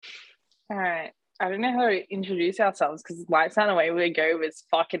All right. I don't know how to introduce ourselves because Lights Out and Away We Go was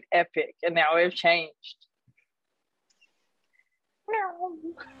fucking epic, and now we've changed.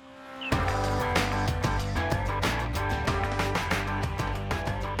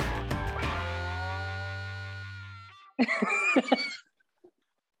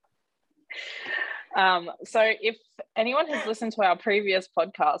 So if anyone has listened to our previous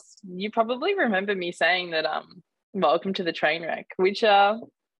podcast, you probably remember me saying that welcome to the train wreck, which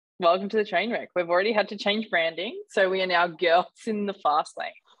welcome to the train wreck. We've already had to change branding, so we are now girls in the fast lane.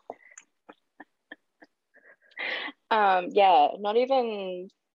 Yeah, not even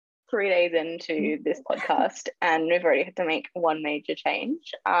 3 days into this podcast and we've already had to make one major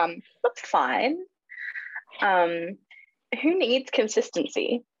change. That's fine. Who needs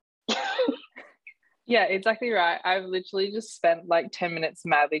consistency? Yeah, exactly right. I've literally just spent like 10 minutes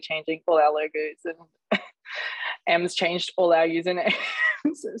madly changing all our logos, and Em's changed all our usernames.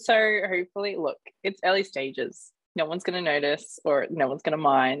 So hopefully, look, it's early stages. No one's going to notice or no one's going to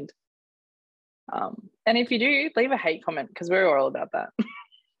mind. And if you do, leave a hate comment because we're all about that.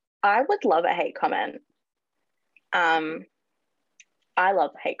 I would love a hate comment. I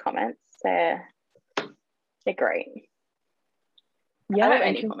love hate comments. They're great. Yeah, I love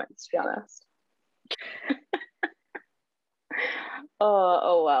any comments, to be honest.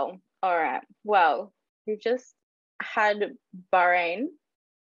 Oh well. All right. Well, we've just had Bahrain.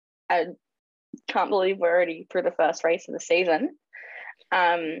 I can't believe we're already through the first race of the season.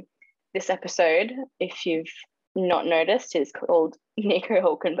 This episode, if you've not noticed, is called Nico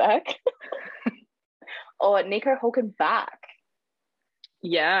HulkenBACK. Or Nico HulkenBACK.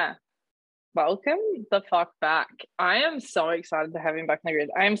 Yeah. Welcome the fuck back. I am so excited to have him back on the grid.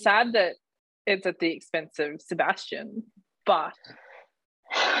 I am sad that it's at the expense of Sebastian, but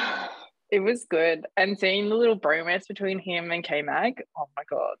it was good. And seeing the little bromance between him and K-Mag, oh my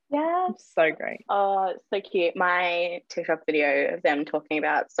God. Yeah. So great. Oh, so cute. My TikTok video of them talking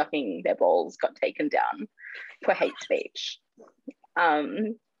about sucking their balls got taken down for hate speech.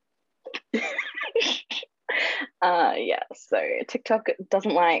 Yeah, so TikTok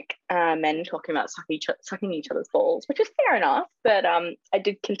doesn't like men talking about sucking each other's balls, which is fair enough, but I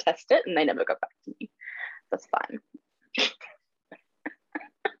did contest it and they never got back to me. That's fine.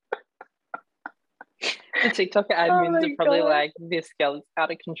 The TikTok admins are probably like, this girl is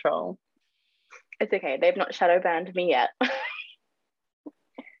out of control. It's okay, they've not shadow banned me yet.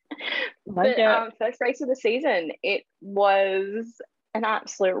 But first race of the season, it was an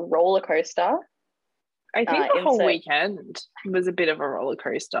absolute roller coaster. I think the whole weekend was a bit of a roller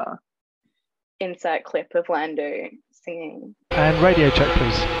coaster. Insert clip of Lando singing. And radio check,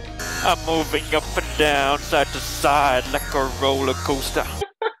 please. I'm moving up and down, side to side, like a roller coaster.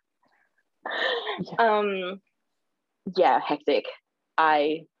 Yeah, hectic.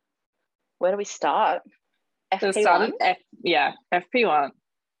 Where do we start? FP1? FP1.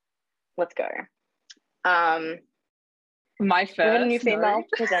 Let's go. My first. We had a new female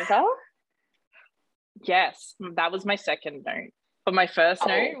presenter. Yes, that was my second note. But my first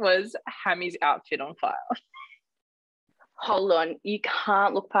note was Hammy's outfit on fire. Hold on. You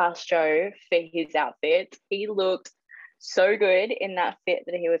can't look past Joe for his outfit. He looked so good in that fit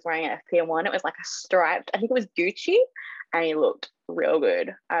that he was wearing at FP1. It was like a striped, I think it was Gucci, and he looked real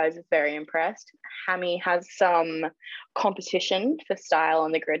good. I was very impressed. Hammy has some competition for style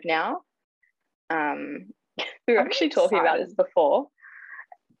on the grid now. We were actually talking about this before.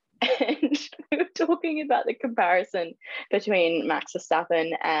 And we were talking about the comparison between Max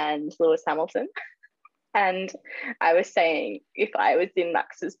Verstappen and Lewis Hamilton. And I was saying, if I was in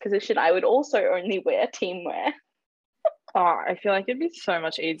Max's position, I would also only wear team wear. Oh, I feel like it'd be so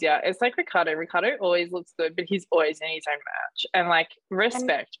much easier. It's like Ricardo. Ricardo always looks good, but he's always in his own match. And like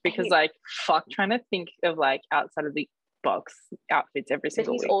respect, because like fuck trying to think of like outside of the box outfits every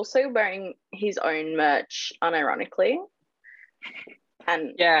single week. But he's also wearing his own merch unironically.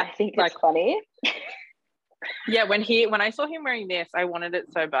 And yeah, I think it's funny. Yeah, when I saw him wearing this, I wanted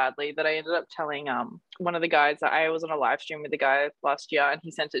it so badly that I ended up telling one of the guys that I was on a live stream with the guy last year, and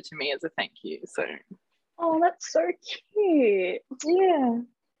he sent it to me as a thank you. So oh, that's so cute. Yeah.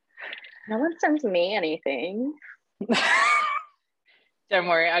 No one sends me anything. Don't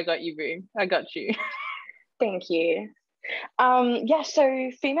worry, I got you, boo. I got you. Thank you. Yeah, so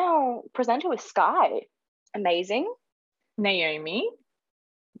female presenter was Sky. Amazing. Naomi.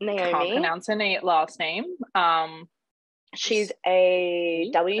 Can't pronounce her last name. She's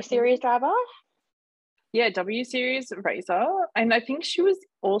a W Series driver. Yeah, W Series racer. And I think she was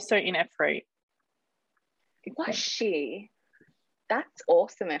also in F3. Was she? That's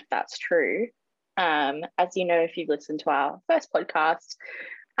awesome if that's true. As you know, if you've listened to our first podcast,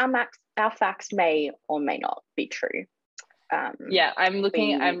 our facts may or may not be true. Yeah, I'm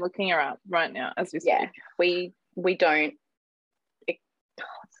looking around right now as we speak. Yeah, we don't.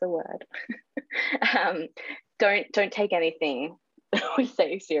 What's the word? Don't take anything we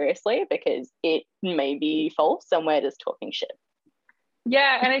say seriously, because it may be false and we're just talking shit.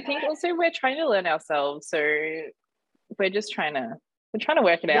 Yeah, and I think also we're trying to learn ourselves, so we're trying to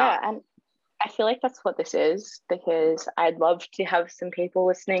work it out. Yeah, and I feel like that's what this is, because I'd love to have some people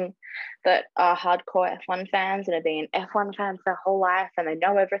listening that are hardcore F1 fans and have been F1 fans their whole life and they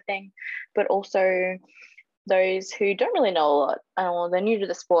know everything, but also those who don't really know a lot, or they're new to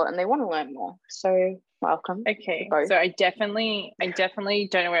the sport and they want to learn more. So welcome. Okay, so I definitely don't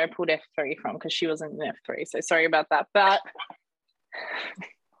know where I pulled F3 from, because she wasn't in F3, so sorry about that, but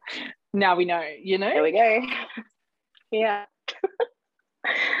now we know, There we go. Yeah.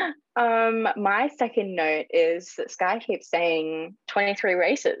 My second note is that Sky keeps saying 23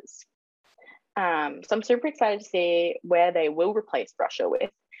 races. So I'm super excited to see where they will replace Russia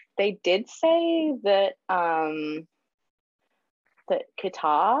with. They did say that that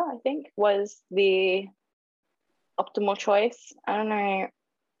Qatar, I think, was the optimal choice. I don't know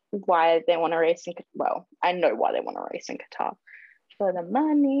why they want to race in Qatar. Well, I know why they want to race in Qatar, for the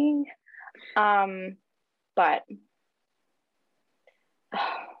money. But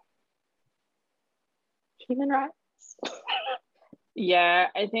human rights. Yeah,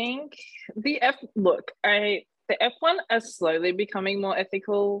 I think the F1 are slowly becoming more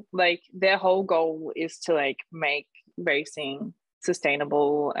ethical. Like, their whole goal is to like make racing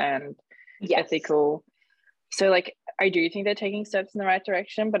sustainable and ethical. So like, I do think they're taking steps in the right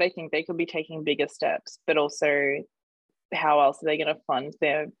direction, but I think they could be taking bigger steps. But also, how else are they going to fund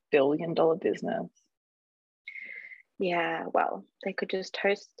their billion-dollar business? Yeah, well, they could just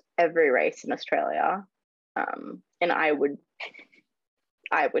host every race in Australia, and I would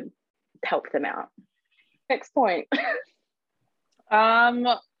help them out. Next point.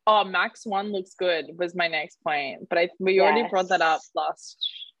 Max 1 looks good was my next point, but we already brought that up last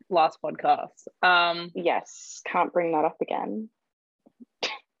podcast. Yes, can't bring that up again.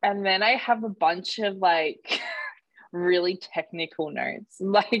 And then I have a bunch of like really technical notes,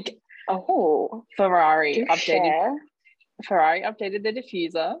 like Ferrari updated the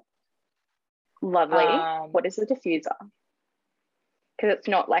diffuser. Lovely. What is the diffuser? Because it's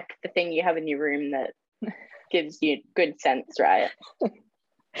not like the thing you have in your room that gives you good sense, right?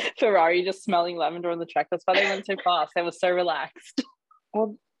 Ferrari just smelling lavender on the track. That's why they went so fast. They were so relaxed.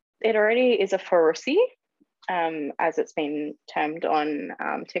 Well, it already is a Ferrari, as it's been termed on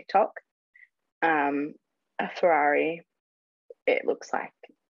TikTok. A Ferrari. It looks like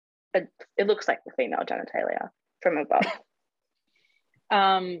the female genitalia from above.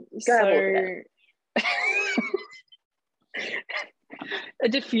 A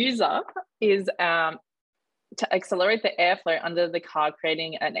diffuser is to accelerate the airflow under the car,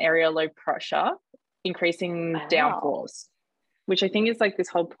 creating an area low pressure, increasing downforce, which I think is like this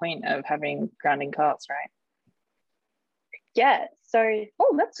whole point of having grounding cars, right? Yeah. So,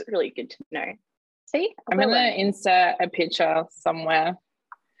 that's really good to know. See, I'm going to insert a picture somewhere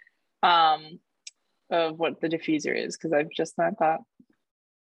of what the diffuser is, because I've just learned that.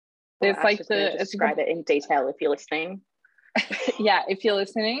 It's like describe it in detail if you're listening. Yeah, if you're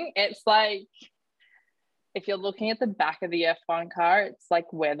listening, it's like, if you're looking at the back of the F1 car, it's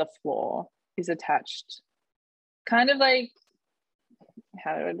like where the floor is attached. Kind of like,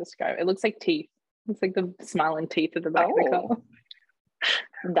 how do I describe it? It looks like teeth. It's like the smiling teeth at the back of the car.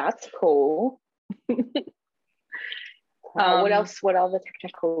 That's cool. What else? What other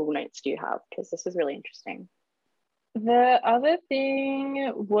technical notes do you have? Because this is really interesting. The other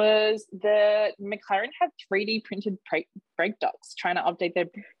thing was that McLaren had 3D printed brake ducts, trying to update their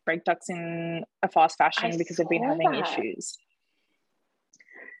brake ducts in a fast fashion because they've been having issues.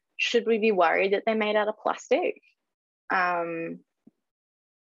 Should we be worried that they're made out of plastic? I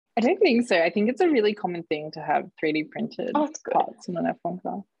don't think so. I think it's a really common thing to have 3D printed parts in an F1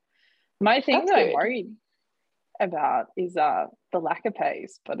 car. My thing that I'm worried about is the lack of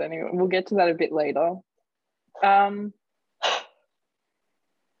pace, but anyway, we'll get to that a bit later. And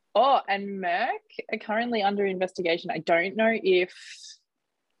Merck are currently under investigation. I don't know if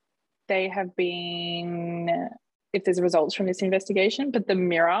there's results from this investigation, but the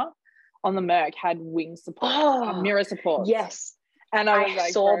mirror on the Merc had wing support, mirror support. Yes. And I was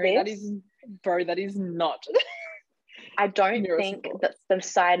like, that is not. I don't think that the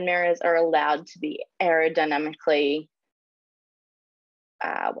side mirrors are allowed to be aerodynamically,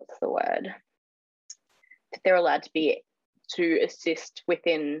 what's the word? They're allowed to assist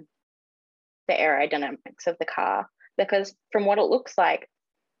within the aerodynamics of the car, because from what it looks like,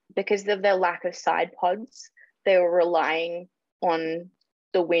 because of their lack of side pods, they were relying on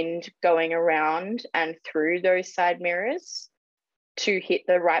the wind going around and through those side mirrors to hit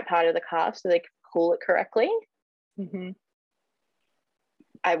the right part of the car so they could cool it correctly. Mm-hmm.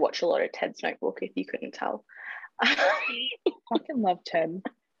 I watch a lot of Ted's Notebook, if you couldn't tell. Fucking love Ted.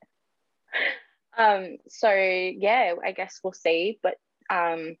 So yeah, I guess we'll see, but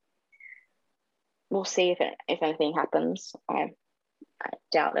we'll see if anything happens. I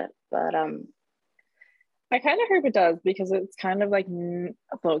doubt it, but I kind of hope it does, because it's kind of like,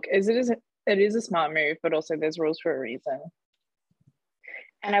 look, it is a smart move, but also there's rules for a reason.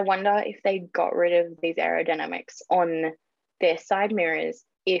 and I wonder if they got rid of these aerodynamics on their side mirrors,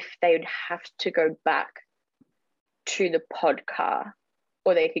 if they would have to go back to the pod car,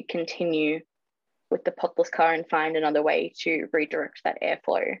 or they could continue with the podless car and find another way to redirect that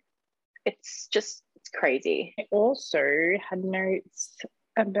airflow. It's crazy. I also had notes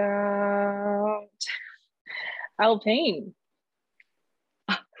about Alpine.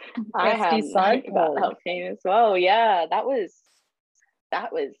 I have side about Alpine as well. Yeah, that was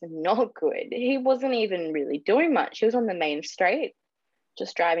not good. He wasn't even really doing much. He was on the main straight,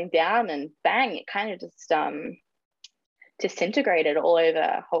 just driving down, and bang, it kind of just disintegrated all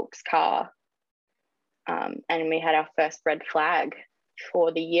over Hulk's car. And we had our first red flag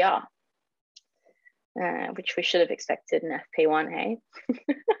for the year, which we should have expected in FP1, hey?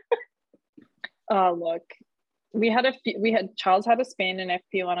 Oh, look, we had Charles had a spin in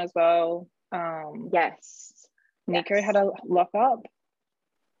FP1 as well. Yes. Nico had a lock up.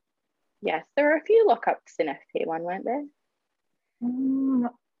 Yes, there were a few lockups in FP1, weren't there?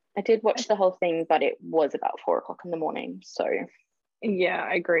 I did watch the whole thing, but it was about 4 o'clock in the morning, so yeah,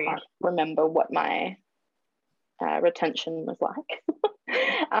 I agree. I can't remember what my retention was like.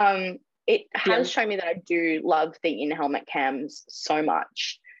 It has shown me that I do love the in-helmet cams so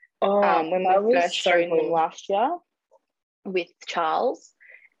much. When we first showed them last year with Charles,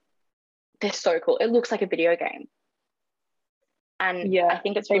 they're so cool. It looks like a video game. And I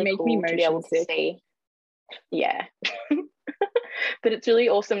think it's really cool to be able to see. Yeah. But it's really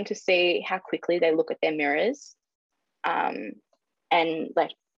awesome to see how quickly they look at their mirrors. And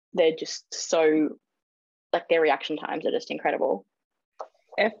like, they're just so, like, their reaction times are just incredible.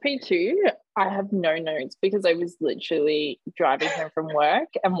 FP2, I have no notes because I was literally driving home from work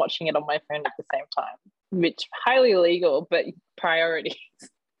and watching it on my phone at the same time, which highly illegal, but priorities.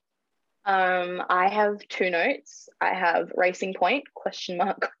 I have 2 notes. I have Racing Point, question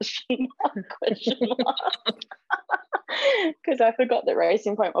mark. Because I forgot that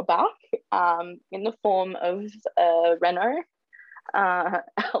Racing Point were back in the form of Renault,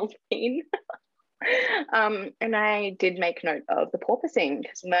 Alpine. And I did make note of the porpoising,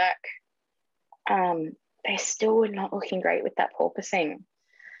 because Merc, they still were not looking great with that porpoising.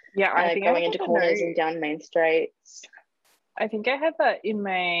 Yeah, I think going into corners and down main straights. I think I had that in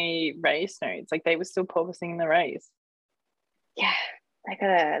my race notes. Like, they were still porpoising in the race. Yeah, they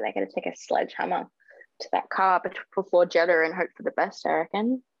gotta take a sledgehammer to that car before Jeddah and hope for the best, I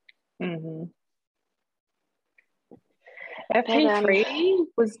reckon. Mm-hmm. FP3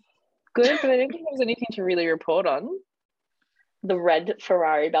 was good, but I don't think there was anything to really report on. The red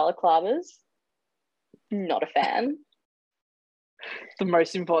Ferrari balaclavas, not a fan. The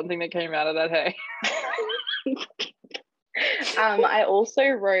most important thing that came out of that, hey? I also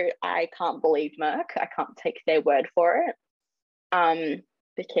wrote, I can't believe Merc. I can't take their word for it.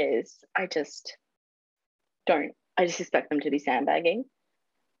 Because I just expect them to be sandbagging.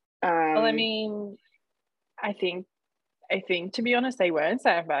 Well, I mean, I think to be honest, they weren't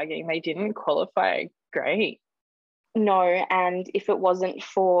sandbagging. They didn't qualify great. No, and if it wasn't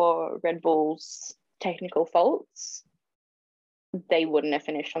for Red Bull's technical faults, they wouldn't have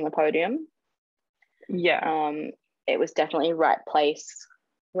finished on the podium. Yeah. It was definitely right place,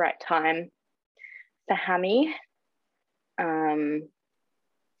 right time for Hammy. But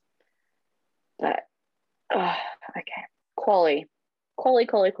okay, Quali.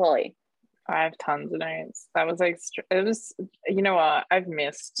 I have tons of notes. That was like, it was, you know what? I've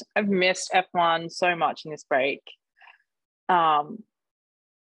missed F1 so much in this break. And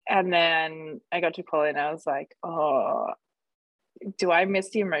then I got to Quali and I was like, oh, do I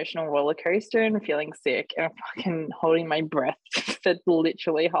miss the emotional roller coaster and feeling sick and fucking holding my breath for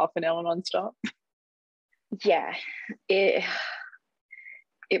literally half an hour nonstop? Yeah, it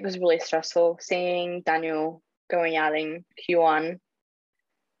was really stressful seeing Daniel going out in Q1.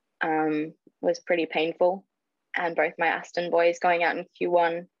 Was pretty painful, and both my Aston boys going out in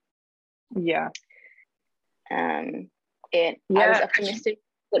Q1. Yeah. I was optimistic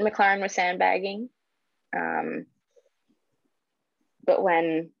that McLaren was sandbagging. But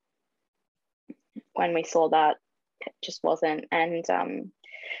when when we saw that. It just wasn't. And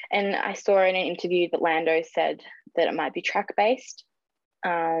I saw in an interview that Lando said that it might be track based,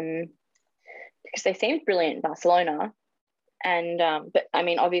 because they seemed brilliant in Barcelona. And but I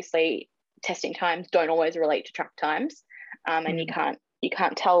mean, obviously, testing times don't always relate to track times, and you can't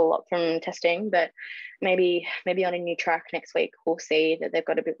tell a lot from testing. But maybe on a new track next week, we'll see that they've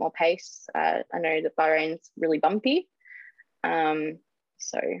got a bit more pace. I know that Bahrain's really bumpy,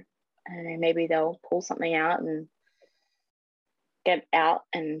 so I don't know, maybe they'll pull something out and get out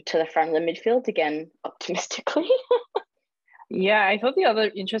and to the front of the midfield again, optimistically. Yeah, I thought the other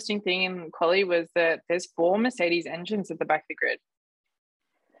interesting thing in Quali was that there's 4 Mercedes engines at the back of the grid.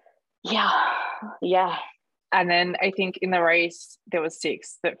 Yeah. And then I think in the race, there was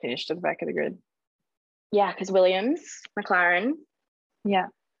 6 that finished at the back of the grid. Yeah, because Williams, McLaren. Yeah.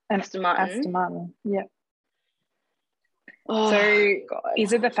 And Aston Martin. Yeah. Oh, so God.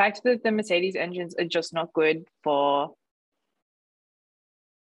 Is it the fact that the Mercedes engines are just not good for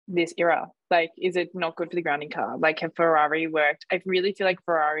this era? Like, is it not good for the grounding car? Like, have Ferrari worked? I really feel like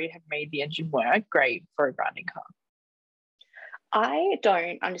Ferrari have made the engine work great for a grounding car. I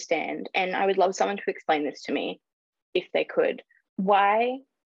don't understand, and I would love someone to explain this to me if they could. Why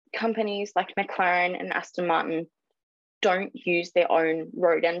companies like McLaren and Aston Martin don't use their own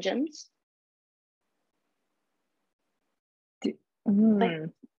road engines? Like,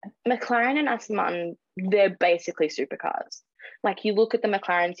 McLaren and Aston Martin, they're basically supercars. Like, you look at the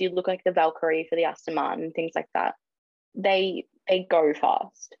McLarens, you look like the Valkyrie for the Aston Martin, things like that. They go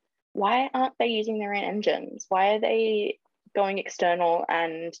fast. Why aren't they using their own engines? Why are they going external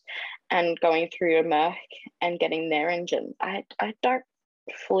and going through a Merc and getting their engines? I don't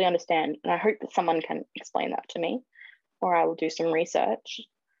fully understand, and I hope that someone can explain that to me, or I will do some research.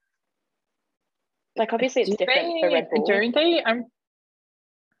 Like, obviously it's different for Red Bull. Don't they?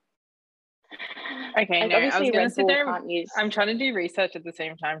 Okay, like, no, I was going to sit there. I'm trying to do research at the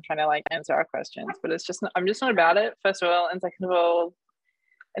same time, trying to like answer our questions, but it's just I'm just not about it, first of all, and second of all,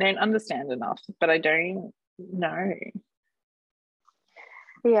 I don't understand enough, but I don't know.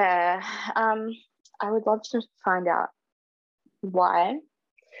 Yeah, I would love to find out why,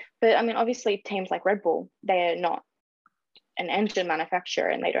 but I mean, obviously teams like Red Bull, they are not an engine manufacturer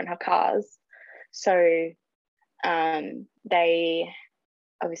and they don't have cars, so they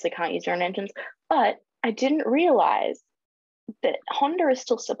obviously can't use their own engines. But I didn't realize that Honda is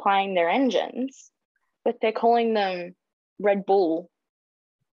still supplying their engines, but they're calling them Red Bull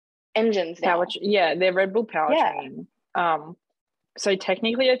engines now. They're Red Bull powertrain. So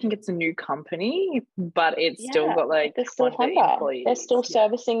technically I think it's a new company, but it's still got like they're still Honda employees. They're still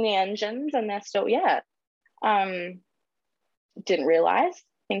servicing the engines, and they're still didn't realize.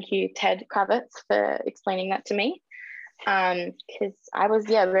 Thank you, Ted Kravitz, for explaining that to me. Because I was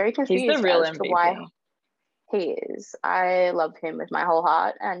very confused. He's the real as MVP. To why he is. I love him with my whole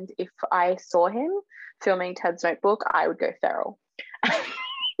heart, and if I saw him filming Ted's Notebook, I would go feral.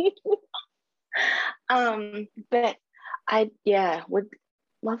 But I would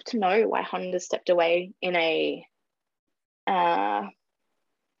love to know why Honda stepped away in a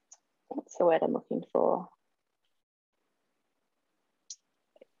what's the word I'm looking for?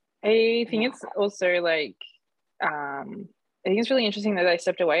 I think it's also like I think it's really interesting that they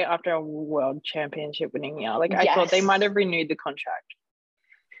stepped away after a world championship winning year. Like, I thought they might have renewed the contract.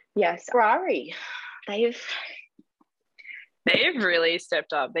 Yes, Ferrari, they've really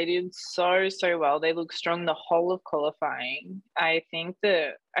stepped up. They did so well. They looked strong the whole of qualifying. I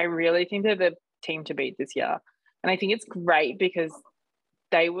really think they're the team to beat this year, and I think it's great because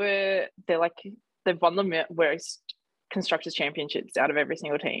they've won the worst constructors championships out of every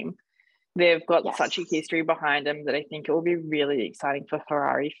single team. They've got such a history behind them that I think it will be really exciting for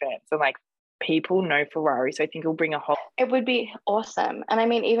Ferrari fans, and like, people know Ferrari, so I think it'll bring it would be awesome. And I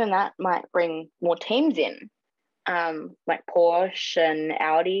mean, even that might bring more teams in, like Porsche and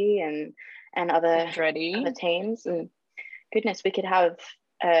Audi and other teams. And goodness, we could have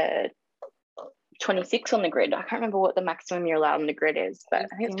 26 on the grid. I can't remember what the maximum you're allowed on the grid is, but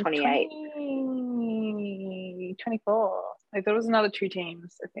I think it's 28. 24. I thought it was another 2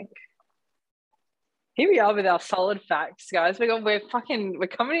 teams, I think. Here we are with our solid facts, guys. We're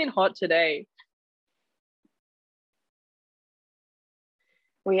coming in hot today.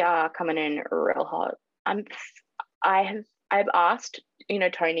 We are coming in real hot. I've asked,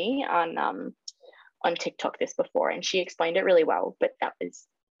 Tony on TikTok this before, and she explained it really well, but that was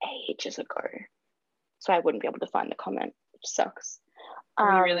ages ago, so I wouldn't be able to find the comment, which sucks. We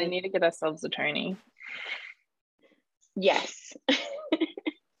really need to get ourselves a Tony. Yes.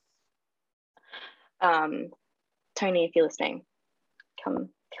 Tony, if you're listening, come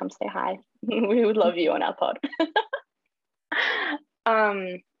come say hi. We would love you on our pod.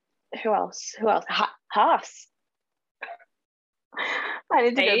 Who else? Haas. I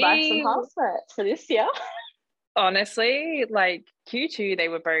need to go buy some Haas merch for this year. Honestly, like Q2, they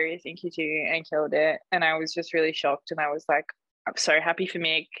were both in Q2 and killed it. And I was just really shocked. And I was like, I'm so happy for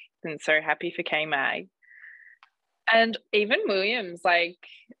Mick and so happy for K-Mag. And even Williams, like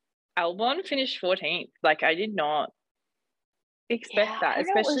Albon finished 14th. Like I did not expect that,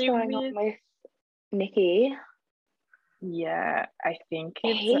 especially with Nicky. Yeah, I think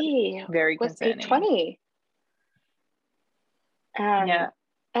it's very concerning. P20. Yeah.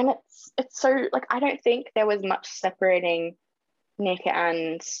 And it's so, like, I don't think there was much separating Nick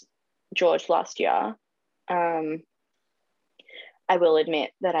and George last year. I will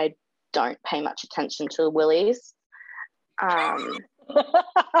admit that I don't pay much attention to the Willies. That's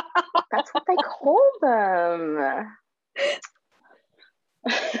what they call them.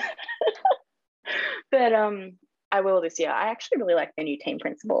 But I will this year. I actually really like their new team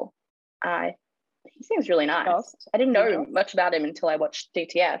principal. He seems really nice. I didn't know much about him until I watched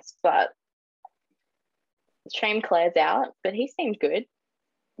DTS, but shame Claire's out, but he seemed good.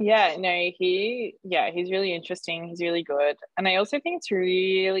 Yeah, no, he's really interesting. He's really good. And I also think it's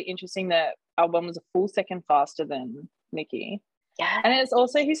really interesting that Albon was a full second faster than Nicky. Yeah. And it's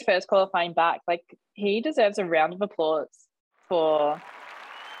also his first qualifying back. Like, he deserves a round of applause for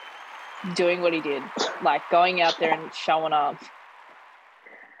doing what he did, like going out there and showing up.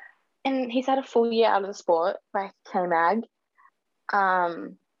 And he's had a full year out of the sport, like K-Mag,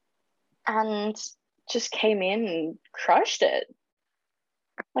 and just came in and crushed it.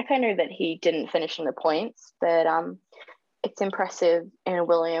 Like, I know that he didn't finish in the points, but it's impressive in a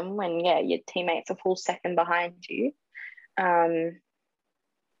William when, your teammates are full second behind you, to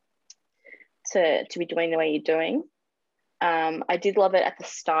be doing the way you're doing. I did love it at the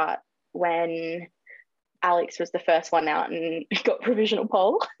start when Alex was the first one out and got provisional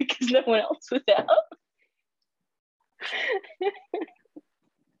pole because no one else was out.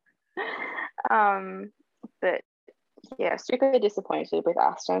 But yeah, super disappointed with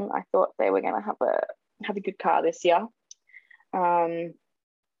Aston. I thought they were going to have a good car this year. And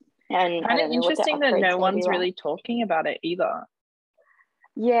interesting that no one's really talking about it either.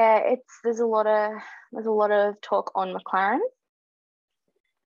 Yeah, there's a lot of talk on McLaren.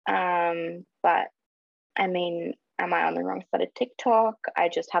 But I mean, am I on the wrong side of TikTok? I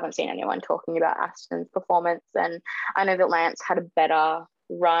just haven't seen anyone talking about Aston's performance. And I know that Lance had a better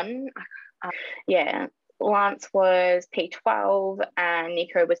run. Lance was P12 and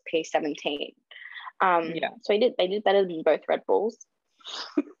Nico was P17. So they did better than both Red Bulls.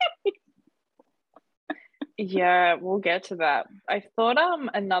 Yeah, we'll get to that. I thought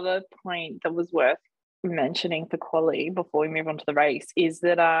another point that was worth mentioning for Quali before we move on to the race is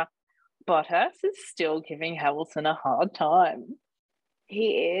that Bottas is still giving Hamilton a hard time.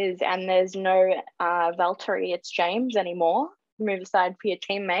 He is, and there's no Valtteri, it's James anymore. Move aside for your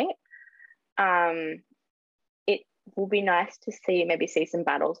teammate. It will be nice to see some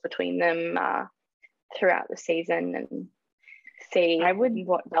battles between them throughout the season and see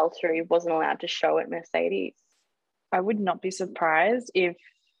what Valtteri wasn't allowed to show at Mercedes. I would not be surprised if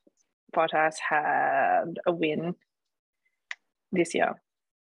Bottas had a win this year.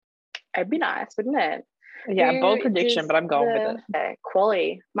 It'd be nice, wouldn't it? Yeah, bold prediction, but I'm going with it.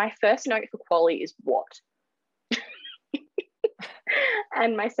 Quali. My first note for Quali is what?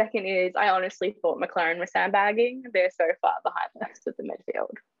 And my second is I honestly thought McLaren was sandbagging. They're so far behind the rest of the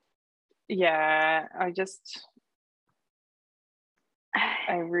midfield. Yeah,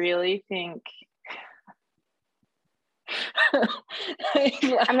 I really think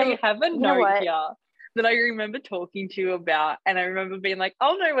I have a note here that I remember talking to you about, and I remember being like,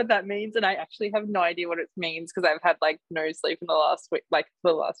 I'll know what that means, and I actually have no idea what it means because I've had like no sleep in the last week, like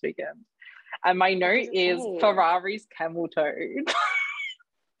the last weekend. And my note is Ferrari's camel toe.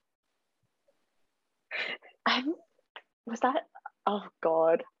 Was that? Oh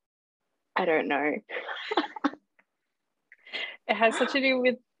God, I don't know. It has such to do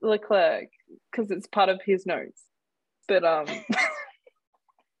with Leclerc because it's part of his notes. But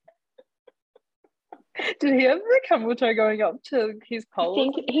did he have the camel toe going up to his pole? I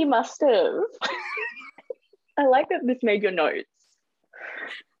think he must have. I like that this made your notes.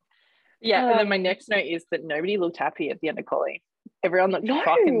 Yeah, and then my next note is that nobody looked happy at the end of Quali. Everyone looked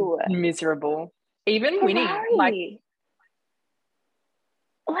fucking miserable. Even Ferrari. Winning.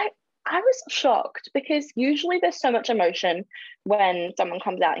 Like, I was shocked because usually there's so much emotion when someone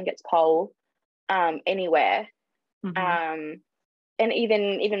comes out and gets pole anywhere. Mm-hmm. And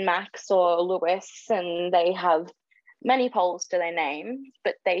even Max or Lewis, and they have many poles to their name,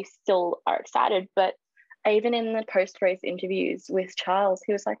 but they still are excited. But even in the post-race interviews with Charles,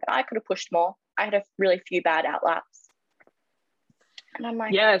 he was like, I could have pushed more. I had a really few bad outlaps. And I'm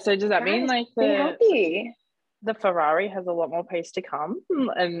like, yeah, so does that mean like the Ferrari has a lot more pace to come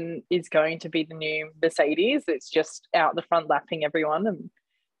and is going to be the new Mercedes? It's just out the front lapping everyone. And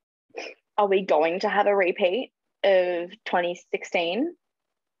are we going to have a repeat of 2016?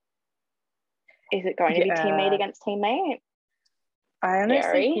 Is it going to be teammate against teammate? I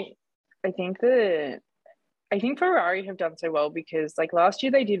honestly I think Ferrari have done so well because like last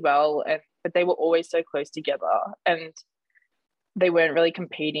year they did well, but they were always so close together and they weren't really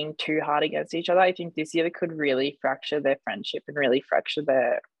competing too hard against each other. I think this year they could really fracture their friendship and really fracture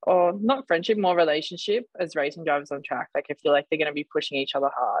or not friendship, more relationship as racing drivers on track. Like I feel like they're going to be pushing each other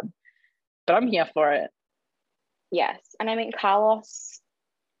hard, but I'm here for it. Yes, and I mean Carlos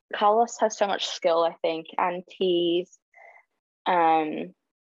has so much skill, I think, and he's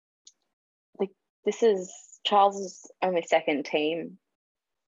this is Charles's only second team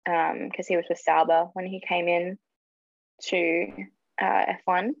because he was with Sauber when he came in to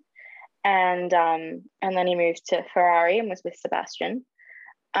F1, and then he moved to Ferrari and was with Sebastian.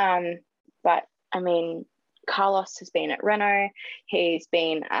 But I mean, Carlos has been at Renault, he's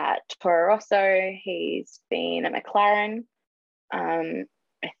been at Toro Rosso, he's been at McLaren.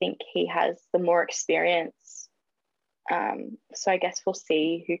 I think he has the more experience. So I guess we'll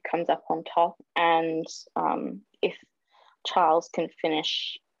see who comes up on top, and if Charles can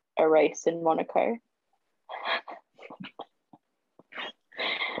finish a race in Monaco.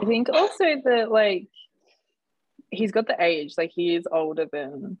 I think also that like he's got the age, like he is older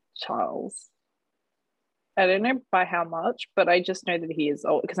than Charles. I don't know by how much, but I just know that he is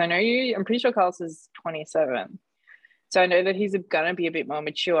old because I'm pretty sure Carlos is 27. So I know that he's going to be a bit more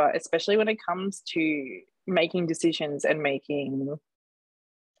mature, especially when it comes to making decisions and making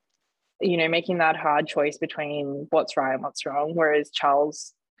that hard choice between what's right and what's wrong. Whereas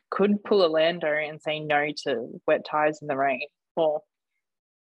Charles could pull a Lando and say no to wet tires in the rain.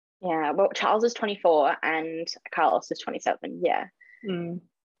 Yeah, well, Charles is 24 and Carlos is 27. Yeah. 3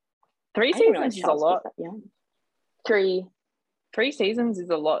 seasons is a lot. Three seasons is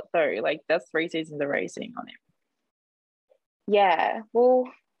a lot though. Like that's 3 seasons of racing on him. Yeah, well,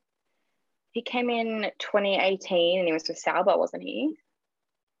 he came in 2018 and he was with Sauber, wasn't he?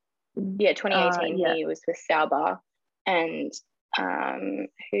 Yeah, 2018 yeah. He was with Sauber, and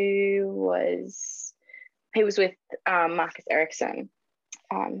he was with Marcus Ericsson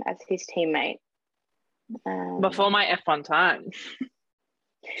as his teammate. Before my F1 time.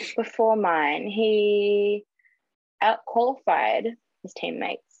 Before mine, he out-qualified his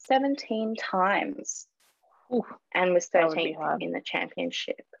teammates 17 times. Ooh, and was 13th in the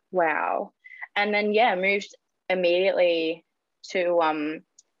championship. Wow. And then moved immediately to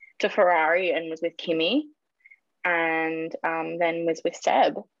Ferrari and was with Kimi, and then was with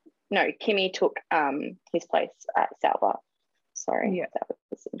Seb. No, Kimi took his place at Sauber. Sorry, that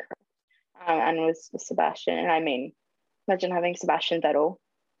was incorrect. And was with Sebastian. And I mean, imagine having Sebastian Vettel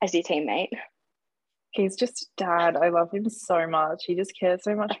as your teammate. He's just dad. I love him so much. He just cares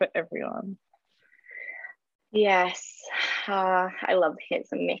so much for everyone. Yes, I love his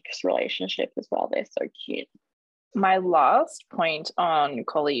mixed relationship as well. They're so cute. My last point on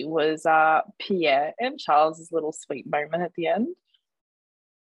Quali was Pierre and Charles's little sweet moment at the end,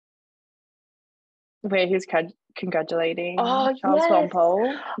 where he was congratulating Charles on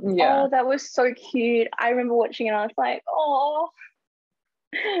pole. Yeah. Oh, that was so cute. I remember watching it and I was like, oh,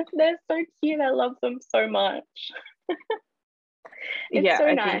 they're so cute. I love them so much. It's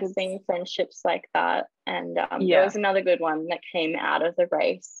so nice seeing friendships like that. And there was another good one that came out of the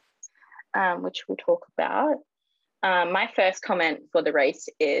race, which we'll talk about. My first comment for the race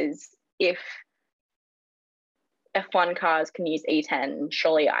is, if F1 cars can use E10,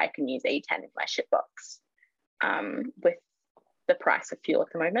 surely I can use E10 in my shitbox with the price of fuel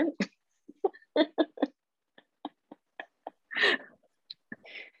at the moment.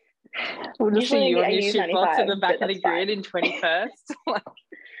 We'll just see you on your shitbox at the back of the grid in 21st. Oh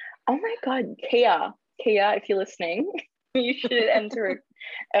my God, Kia, if you're listening, you should enter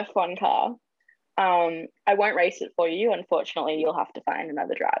a F1 car. I won't race it for you. Unfortunately, you'll have to find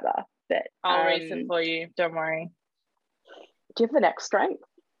another driver. But I'll race it for you. Don't worry. Do you have the neck strength?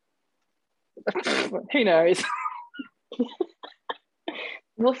 Who knows?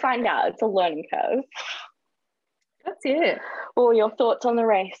 We'll find out. It's a learning curve. That's it. Well, your thoughts on the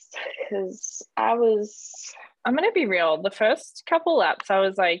race? Because I'm going to be real. The first couple laps, I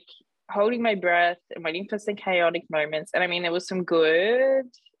was like holding my breath and waiting for some chaotic moments. And I mean, there was some good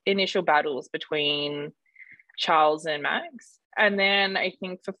initial battles between Charles and Max. And then I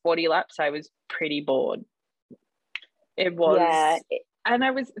think for 40 laps, I was pretty bored. It was, and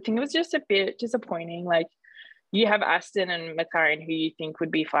I think it was just a bit disappointing. Like, you have Aston and McLaren who you think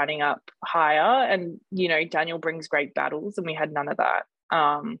would be fighting up higher, and Daniel brings great battles, and we had none of that.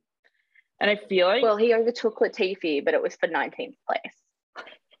 And I feel like, well, he overtook Latifi, but it was for 19th place.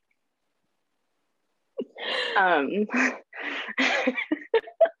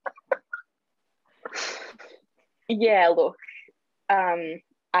 Yeah, look,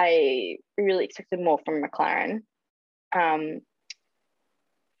 I really expected more from McLaren.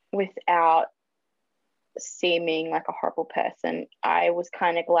 Without seeming like a horrible person, I was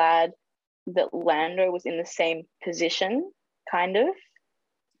kind of glad that Lando was in the same position, kind of.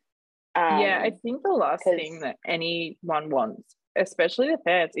 I think the last thing that anyone wants, especially the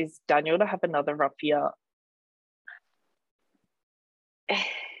fans, is Daniel to have another rough year.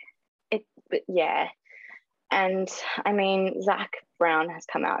 Yeah. And I mean, Zach Brown has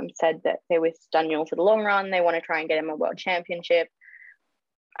come out and said that they're with Daniel for the long run. They want to try and get him a world championship.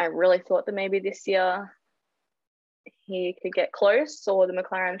 I really thought that maybe this year he could get close, or the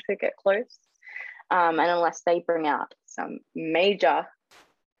McLarens could get close. And unless they bring out some major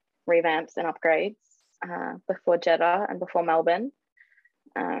revamps and upgrades before Jeddah and before Melbourne,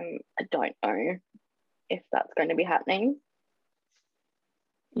 I don't know if that's going to be happening.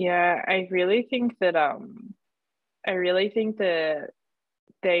 Yeah, I really think that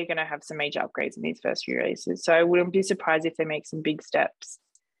they're going to have some major upgrades in these first few races. So I wouldn't be surprised if they make some big steps,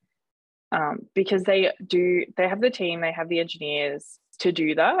 because they have the team, they have the engineers to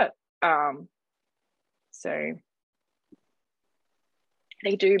do that. So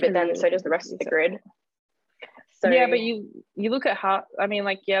they do, but then so does the rest of the grid. So yeah, but you look at Haas. I mean,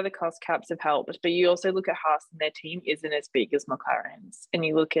 like, yeah, the cost caps have helped, but you also look at Haas, and their team isn't as big as McLaren's. And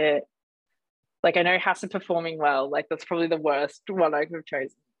you look at, like, I know Haas are performing well. Like, that's probably the worst one I could have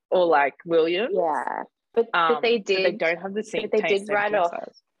chosen. Or like Williams. Yeah, but they did. But they don't have the same. But they did write off.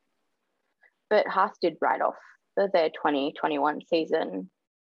 Size. But Haas did write off their 2021 season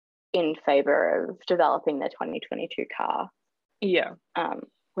in favor of developing their 2022 car. Yeah.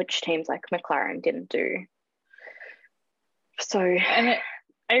 Which teams like McLaren didn't do. So, and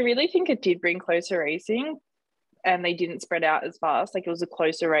I really think it did bring closer racing, and they didn't spread out as fast. Like, it was a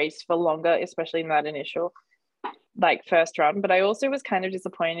closer race for longer, especially in that initial, like, first run. But I also was kind of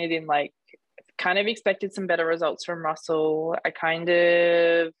disappointed in, like, kind of expected some better results from Russell. I kind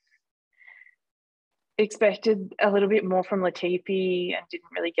of expected a little bit more from Latifi and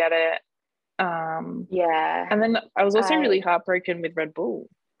didn't really get it. Yeah. And then I was also really heartbroken with Red Bull.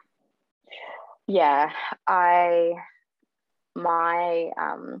 Yeah, my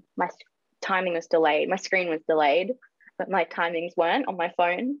timing was delayed. My screen was delayed, but my timings weren't on my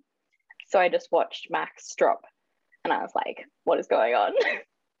phone. So I just watched Max drop, and I was like, what is going on?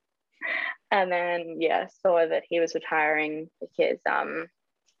 And then, saw that he was retiring because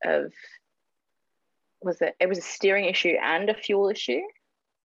it was a steering issue and a fuel issue.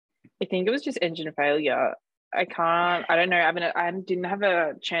 I think it was just engine failure. I don't know. I didn't have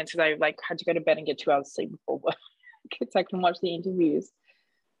a chance because I had to go to bed and get 2 hours of sleep before work. So I can watch the interviews.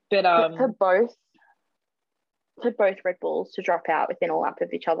 But for both Red Bulls to drop out within a lap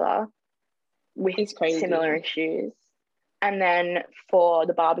of each other with similar issues, and then for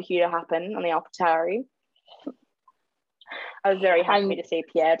the barbecue to happen on the AlphaTauri, I was very happy to see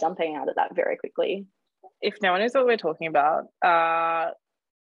Pierre jumping out of that very quickly. If no one knows what we're talking about,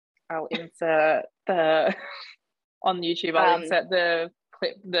 I'll insert the on YouTube. I'll insert the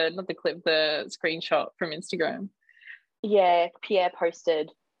clip, the screenshot from Instagram. Yeah, Pierre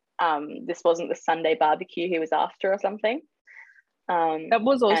posted. This wasn't the Sunday barbecue he was after or something. That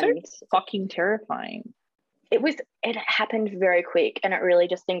was also fucking terrifying. It happened very quick, and it really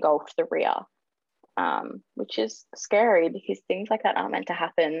just engulfed the rear, which is scary because things like that aren't meant to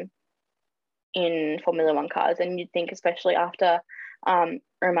happen in Formula One cars. And you'd think, especially after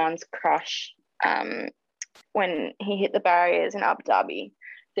Romain's crash, when he hit the barriers in Abu Dhabi,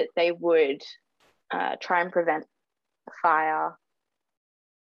 that they would try and prevent fire.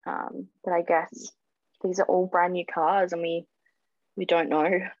 But I guess these are all brand new cars, and we don't know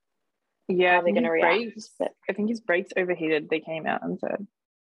how they're going to react. I think his brakes overheated, they came out and said.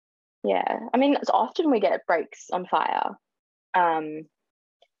 Yeah, I mean, it's often we get brakes on fire.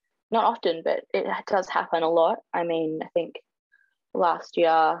 Not often, but it does happen a lot. I mean, I think last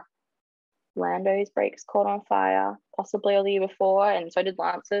year Lando's brakes caught on fire, possibly the year before, and so did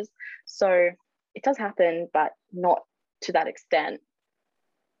Lance's. So it does happen, but not to that extent.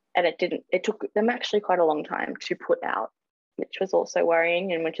 And it took them actually quite a long time to put out, which was also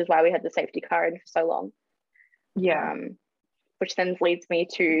worrying, and which is why we had the safety car in for so long. Yeah. Which then leads me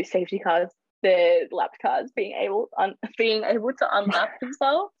to safety cars, the lap cars being able to unlap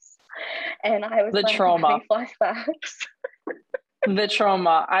themselves. And I was The like trauma. having flashbacks. The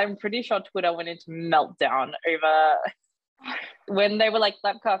trauma. I'm pretty sure Twitter went into meltdown over when they were like,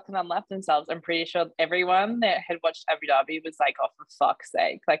 lap cars can unlap themselves. I'm pretty sure everyone that had watched Abu Dhabi was like, oh, for fuck's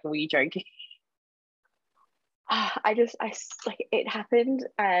sake. Like, are we joking? I like, it happened,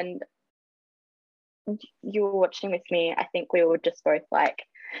 and you were watching with me. I think we were just both like,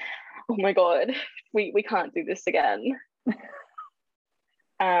 oh my God, we can't do this again.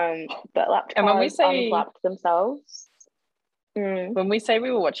 But lap And when we cars say unflapped themselves. When we say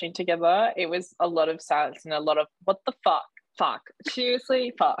we were watching together, it was a lot of silence and a lot of what the fuck,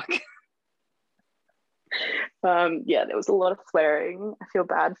 seriously, fuck. Yeah, there was a lot of swearing. I feel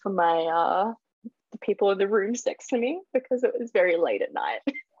bad for my the people in the rooms next to me because it was very late at night.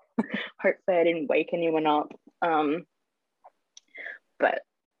 Hopefully I didn't wake anyone up. But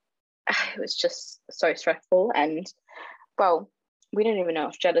it was just so stressful, and well, we don't even know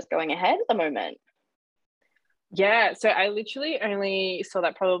if Jeddah is going ahead at the moment. Yeah, so I literally only saw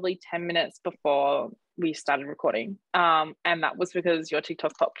that probably 10 minutes before we started recording. And that was because your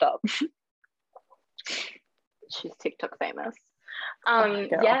TikTok popped up. She's TikTok famous. Girl.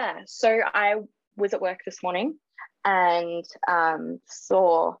 Yeah, so I was at work this morning and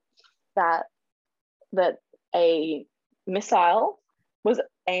saw that a missile was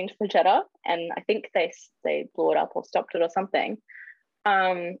aimed for Jeddah, and I think they blew it up or stopped it or something.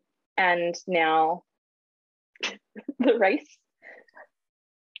 And now the race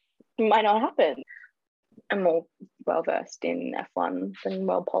might not happen. I'm more well versed in F1 than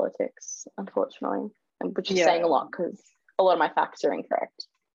world politics, unfortunately, which is saying a lot because a lot of my facts are incorrect.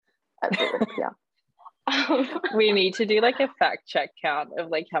 We need to do like a fact check count of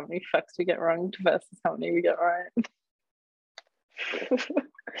like how many facts we get wrong versus how many we get right.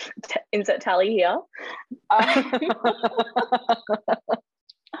 Insert tally here.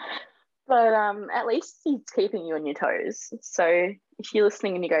 But at least he's keeping you on your toes. So if you're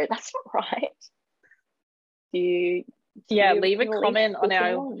listening and you go, that's not right, leave a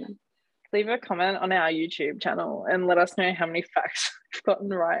comment on our YouTube channel and let us know how many facts we've gotten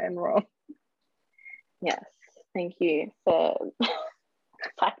right and wrong. Yes, thank you for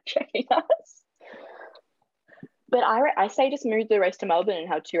fact checking us. But I say just move the race to Melbourne and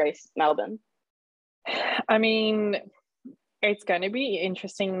have 2 races Melbourne. I mean, it's going to be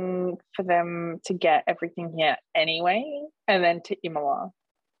interesting for them to get everything here anyway, and then to Imola.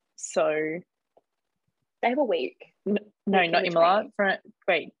 So they have a week. No, not Imola.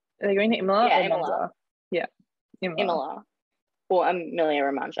 Wait, are they going to Imola or Imola. Monza? Yeah, Imola. Or Emilia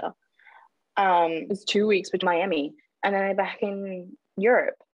Romagna. It's 2 weeks between Miami, and then they're back in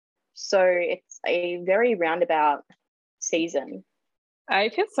Europe. So it's a very roundabout season. I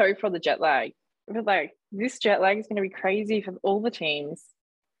feel sorry for the jet lag. But like, this jet lag is going to be crazy for all the teams.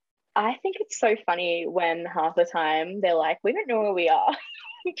 I think it's so funny when half the time they're like, we don't know where we are.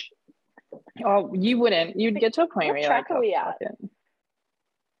 Oh, you wouldn't. You'd get to a point where you're like, are we at?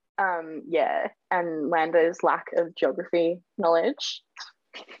 Yeah, and Lando's lack of geography knowledge.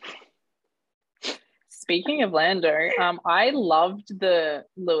 Speaking of Lando, I loved the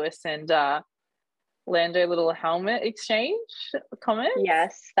Lewis and Lando little helmet exchange comment.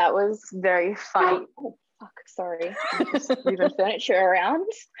 Yes, that was very funny. Oh, fuck, sorry. I'm just moving furniture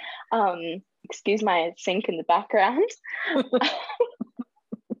around. Excuse my sink in the background.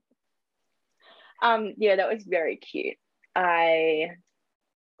 Yeah, that was very cute. I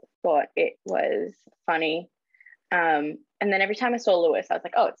thought it was funny. And then every time I saw Lewis, I was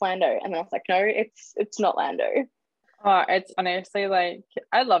like, oh, it's Lando. And then I was like, no, it's not Lando. Oh, it's honestly like,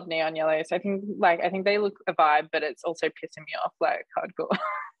 I love neon yellows. I think they look a vibe, but it's also pissing me off like hardcore.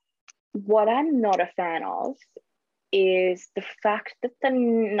 What I'm not a fan of is the fact that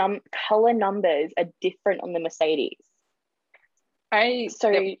the color numbers are different on the Mercedes. Are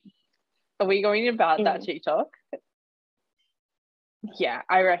we going about that TikTok? Yeah,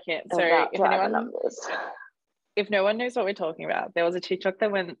 I reckon. So if no one knows what we're talking about, there was a TikTok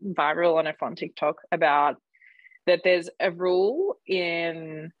that went viral on F1 TikTok about that there's a rule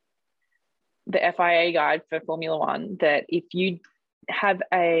in the FIA guide for Formula One that if you have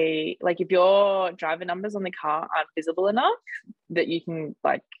if your driver numbers on the car aren't visible enough, that you can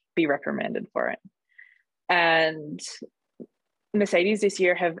be reprimanded for it. And Mercedes this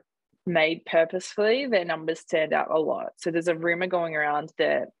year have made purposefully their numbers stand out a lot. So there's a rumor going around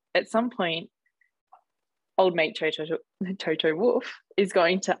that at some point old mate Toto Wolff is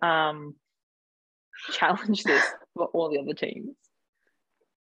going to challenge this for all the other teams.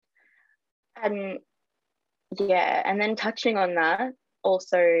 Yeah, and then touching on that,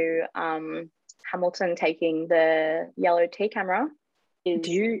 also Hamilton taking the yellow T camera is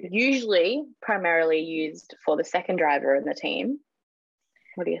usually primarily used for the second driver in the team.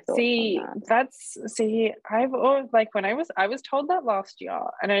 What are your thoughts on that? I've always, like, when I was told that last year,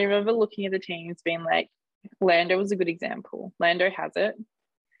 and I remember looking at the teams being like, Lando was a good example. Lando has it,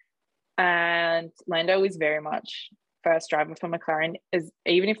 and Lando is very much first driver for McLaren, is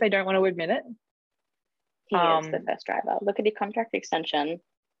even if they don't want to admit it. He is the first driver. Look at the contract extension.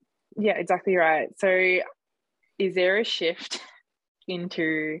 Yeah, exactly right. So is there a shift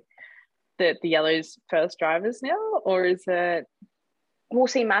into the yellows first drivers now, or is it? We'll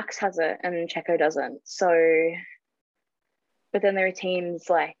see, Max has it and Checo doesn't. So, but then there are teams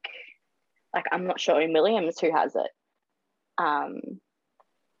like I'm not sure in Williams who has it.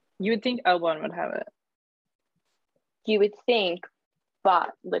 You would think Albon would have it. You would think,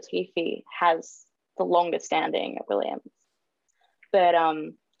 but Latifi has the longest standing at Williams. But I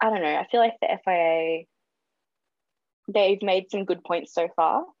don't know. I feel like the FIA, they've made some good points so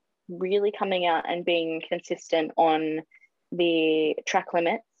far, really coming out and being consistent on the track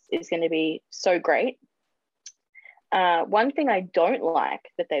limits is going to be so great. One thing I don't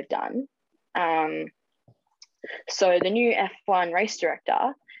like that they've done, so the new F1 race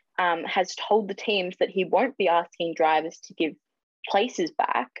director has told the teams that he won't be asking drivers to give places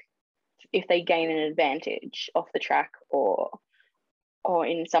back if they gain an advantage off the track or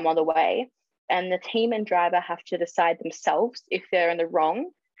in some other way. And the team and driver have to decide themselves if they're in the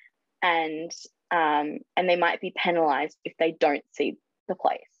wrong, and they might be penalized if they don't see the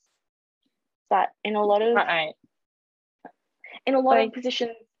place. But in a lot of of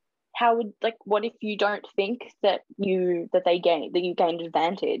positions, how would, like, what if you don't think that you gained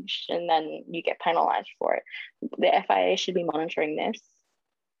advantage and then you get penalized for it? The FIA should be monitoring this.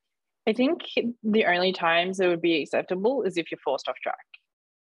 I think the only times it would be acceptable is if you're forced off track.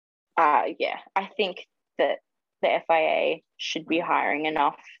 Yeah, I think that the FIA should be hiring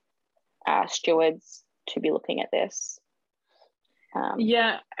enough stewards to be looking at this.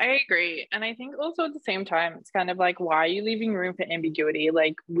 Yeah, I agree. And I think also at the same time, it's kind of like, why are you leaving room for ambiguity?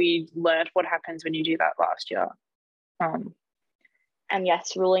 Like, we learned what happens when you do that last year. And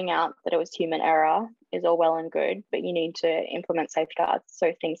yes, ruling out that it was human error is all well and good, but you need to implement safeguards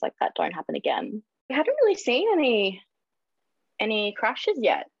so things like that don't happen again. We haven't really seen any crashes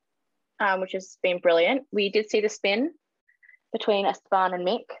yet, which has been brilliant. We did see the spin between Esteban and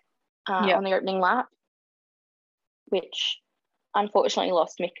Mick on the opening lap, which unfortunately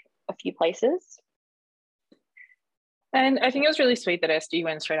lost Mick a few places. And I think it was really sweet that SD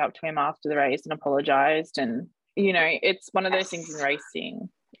went straight up to him after the race and apologized. And, you know, it's one of those things in racing.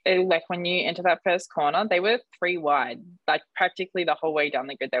 Like when you enter that first corner, they were 3 wide, like practically the whole way down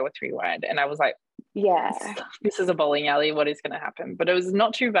the grid, they were 3 wide. And I was like, yeah, this is a bowling alley. What is going to happen? But it was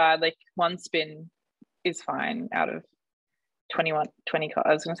not too bad. Like, one spin is fine out of 20 cars.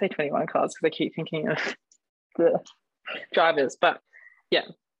 I was going to say 21 cars because I keep thinking of the drivers, but yeah.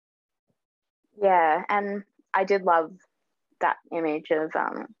 And I did love that image of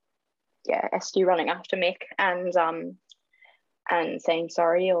SD running after Mick and saying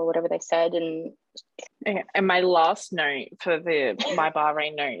sorry or whatever they said. And my last note for my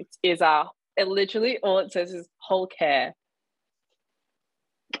Bahrain notes is it literally all it says is Hulk hair.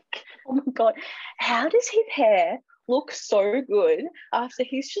 Oh my god, how does his hair look so good after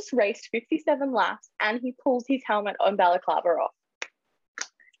he's just raced 57 laps and he pulls his helmet on balaclava off?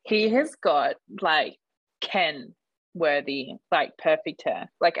 He has got like Ken worthy, like perfect hair.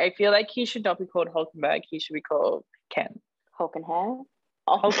 Like, I feel like he should not be called HulkenBACK. He should be called Ken. Hulken hair.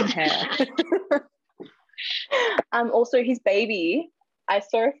 Hulken hair. Also, his baby. I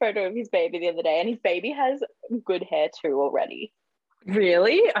saw a photo of his baby the other day, and his baby has good hair too already.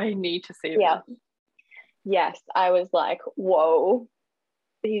 Really? I need to see that. Yes, I was like, whoa.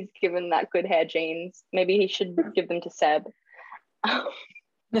 He's given that good hair genes. Maybe he should give them to Seb.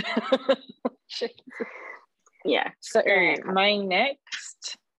 Yeah. So my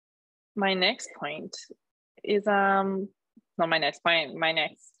next point is my next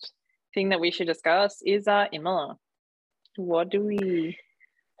thing that we should discuss is Imola. What do we?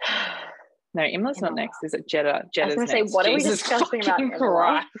 No, Imola's not next. Is it Jeddah? Jeddah's I was going to say, what are we discussing about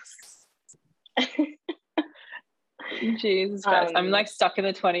Imola? Jesus Christ. I'm like stuck in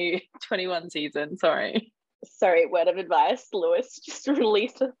the 2021 season. Sorry, word of advice. Lewis just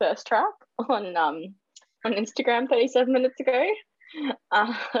released the first track on Instagram 37 minutes ago.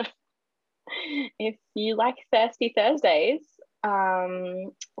 If you like Thirsty Thursdays,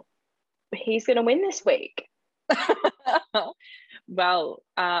 he's going to win this week. well,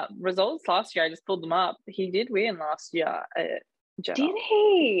 results last year, I just pulled them up. He did win last year at Jeddah. Did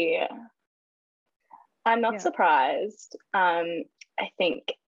he? I'm not surprised. I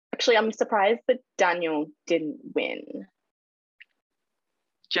think, actually, I'm surprised that Daniel didn't win.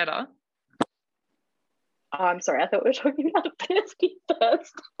 Jeddah? Oh, I'm sorry. I thought we were talking about Thursday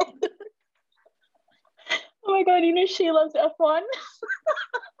first. Oh my God, you know she loves F1.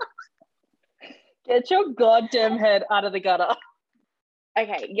 Get your goddamn head out of the gutter.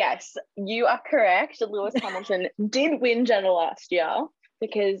 Okay, yes, you are correct. Lewis Hamilton did win Jeddah last year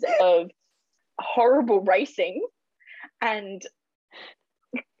because of horrible racing and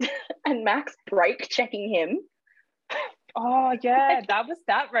Max brake checking him. Oh yeah, that was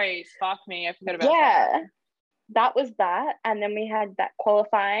that race. Fuck me, I forgot about that. Yeah, that was that. And then we had that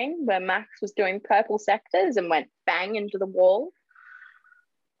qualifying where Max was doing purple sectors and went bang into the wall.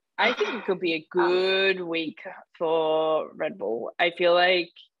 I think it could be a good week for Red Bull. I feel like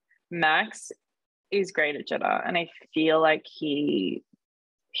Max is great at Jeddah, and I feel like he's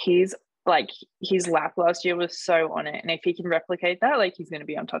like his lap last year was so on it, and if he can replicate that, like he's going to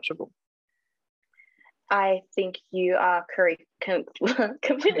be untouchable. I think you are correct,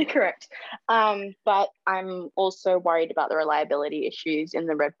 completely correct. But I'm also worried about the reliability issues in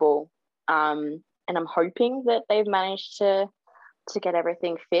the Red Bull, and I'm hoping that they've managed to get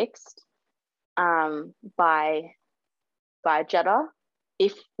everything fixed by Jeddah,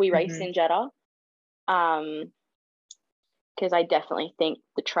 if we race in Jeddah, because I definitely think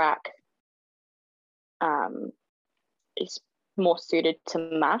the track is more suited to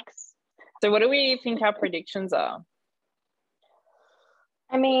Max. So what do we think our predictions are?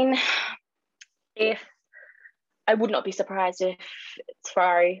 I mean, if I would not be surprised if it's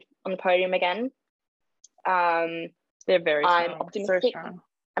Ferrari on the podium again. They're very strong. I'm optimistic. So strong.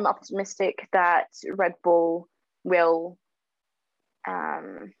 I'm optimistic that Red Bull will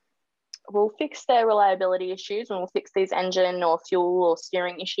fix their reliability issues and will fix these engine or fuel or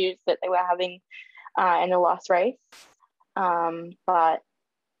steering issues that they were having in the last race. But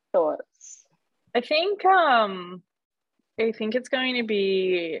thoughts? I think it's going to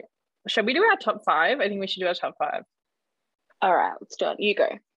be. Should we do our top 5? I think we should do our top 5. All right, let's do it. You go.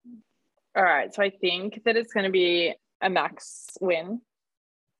 All right, so I think that it's going to be a Max win.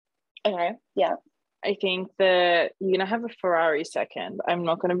 Okay, yeah. I think that you're going to have a Ferrari second. I'm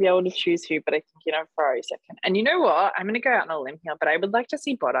not going to be able to choose who, but I think you know Ferrari second. And you know what? I'm going to go out on a limb here, but I would like to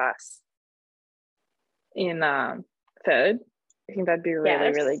see Bottas in third. I think that'd be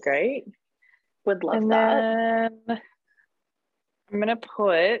really, really great. Would love that. And then I'm going to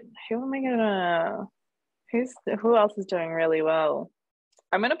put, who else is doing really well?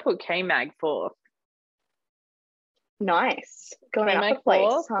 I'm going to put K-Mag fourth. Nice. Going up a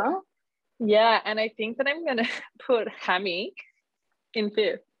place, huh? Yeah, and I think that I'm going to put Hammy in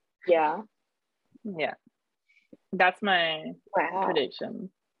fifth. Yeah. Yeah. That's my prediction.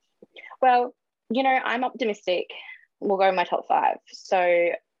 Well, you know, I'm optimistic. We'll go in my top 5. So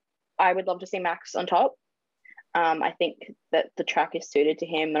I would love to see Max on top. I think that the track is suited to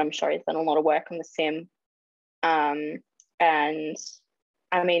him, and I'm sure he's done a lot of work on the sim. And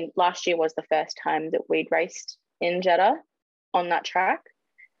I mean, last year was the first time that we'd raced in Jeddah on that track.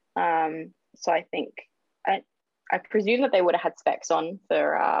 So I think I presume that they would have had specs on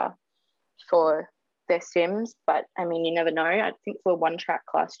for their sims, but I mean, you never know. I think for one track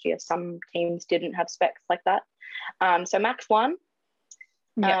last year, some teams didn't have specs like that. So Max won.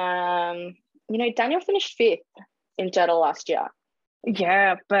 Yeah. You know, Daniel finished 5th in Jeddah last year.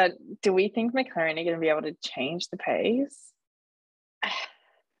 Yeah, but do we think McLaren are going to be able to change the pace? I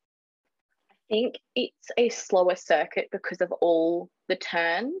think it's a slower circuit because of all the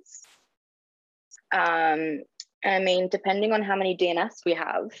turns. I mean, depending on how many DNS we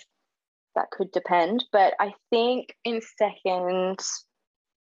have, that could depend. But I think in second,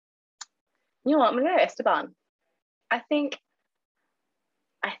 you know what, I'm going to go Esteban. I think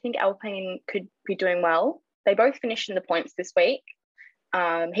Alpine could be doing well. They both finished in the points this week.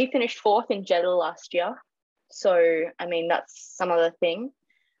 He finished 4th in Jeddah last year. So, I mean, that's some other thing.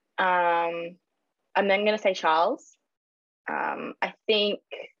 I'm then going to say Charles. I think,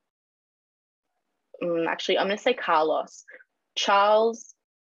 actually, I'm going to say Carlos. Charles,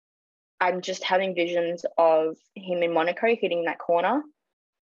 I'm just having visions of him in Monaco hitting that corner.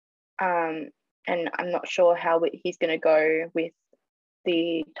 And I'm not sure how he's going to go with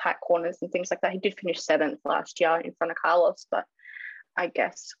the tight corners and things like that. He did finish 7th last year in front of Carlos, but I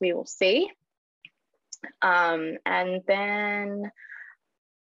guess we will see. And then,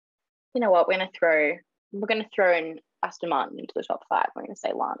 you know what, we're going to throw in Aston Martin into the top 5. We're going to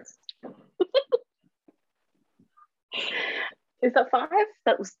say Lance. Is that 5?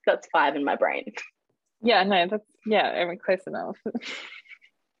 That's 5 in my brain. Yeah, no, I mean, close enough.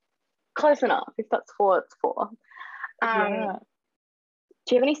 Close enough. If that's 4, it's 4. Yeah.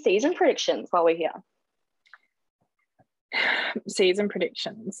 Do you have any season predictions while we're here? Season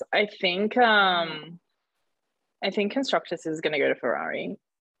predictions. I think Constructors is going to go to Ferrari.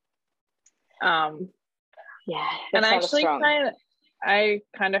 Yeah, and I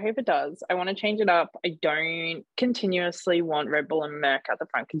kind of hope it does. I want to change it up. I don't continuously want Red Bull and Merc at the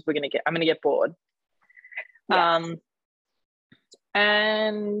front because I'm going to get bored. Yes.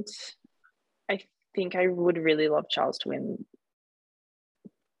 And I think I would really love Charles to win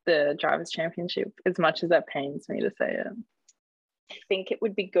the Drivers' Championship, as much as that pains me to say it. I think it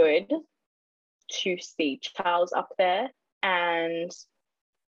would be good to see Charles up there, and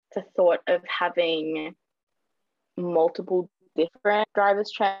the thought of having multiple different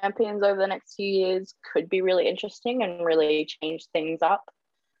Drivers' Champions over the next few years could be really interesting and really change things up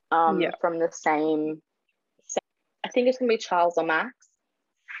from the same. I think it's going to be Charles or Max.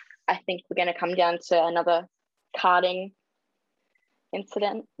 I think we're going to come down to another karting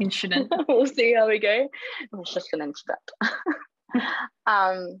incident. We'll see how we go. It's just an incident.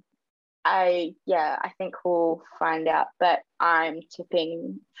 I think we'll find out, but I'm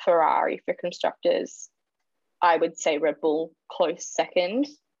tipping Ferrari for Constructors. I would say Red Bull close second.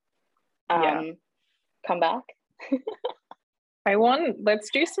 Come back. Let's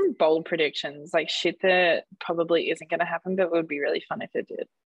do some bold predictions, like shit that probably isn't going to happen, but it would be really fun if it did.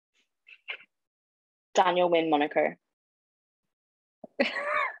 Daniel win Monaco.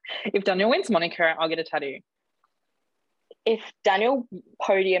 If Daniel wins Monaco, I'll get a tattoo. If Daniel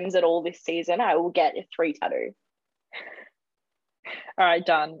podiums at all this season, I will get a 3 tattoo. All right,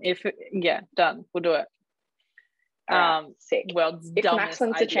 done. Done. We'll do it. Sick. World's if dumbest Max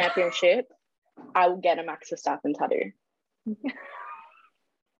wins idea. the championship, I will get a Max Verstappen tattoo.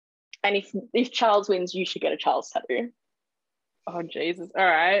 And if Charles wins, you should get a Charles tattoo. Oh Jesus! All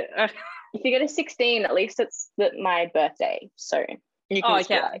right. If you get a 16, at least it's my birthday, so you can.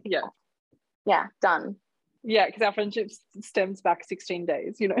 Yeah, done. Yeah, because our friendship stems back 16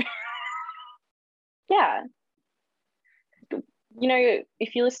 days. Yeah.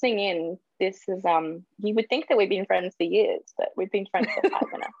 If you're listening in, this is you would think that we've been friends for years, but we've been friends for 5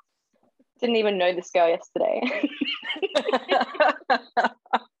 minutes. Didn't even know this girl yesterday.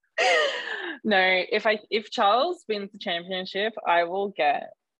 No, if Charles wins the championship, I will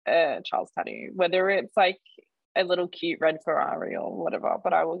get a Charles tattoo, whether it's like a little cute red Ferrari or whatever,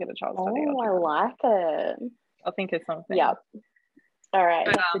 but I will get a Charles tattoo. I like it. I'll think of something. Yeah. All right,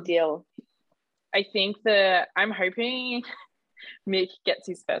 that's the deal. I think I'm hoping Mick gets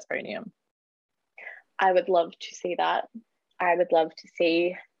his first podium. I would love to see that. I would love to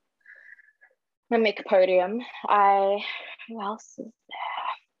see a Mick podium. Who else is there?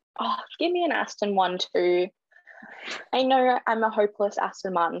 Oh, give me an Aston one too. I know I'm a hopeless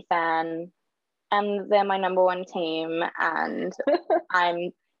Aston Martin fan, and they're my number 1 team, and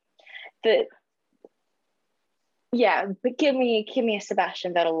but give me a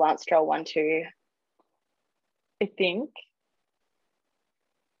Sebastian Vettel, Lance Stroll 1 too. I think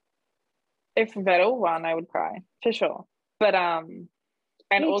if Vettel won, I would cry for sure. But and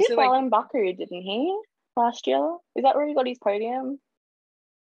he also did well in Baku, didn't he? Last year, is that where he got his podium?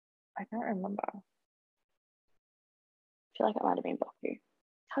 I don't remember. I feel like it might have been Baku.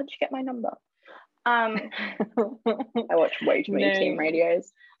 How'd you get my number? I watch way too many team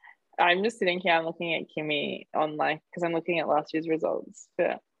radios. I'm just sitting here, I'm looking at Kimi because I'm looking at last year's results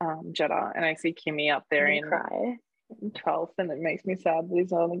for Jeddah, and I see Kimi up there in 12th, and it makes me sad that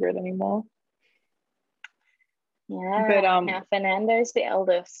he's not on the grid anymore. Yeah, but now Fernando's the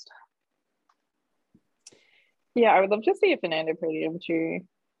eldest. Yeah, I would love to see a Fernando podium too.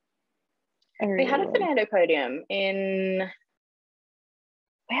 We had a Fernando podium in.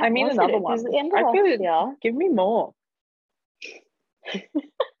 Another one. It the end of last year? Give me more.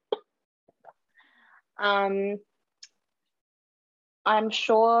 I'm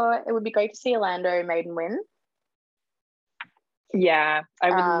sure it would be great to see a Lando maiden win. Yeah,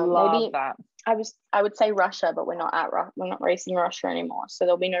 I would love that. I would say Russia, but we're not racing Russia anymore, so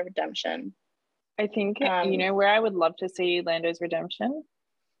there'll be no redemption. I think where I would love to see Lando's redemption?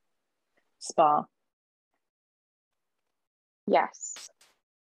 Spa. Yes.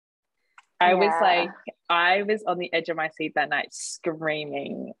 I was on the edge of my seat that night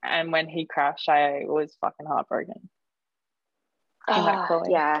screaming, and when he crashed, I was fucking heartbroken.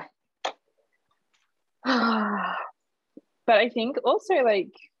 Yeah. But I think also,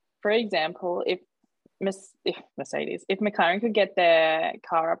 like, for example, if McLaren could get their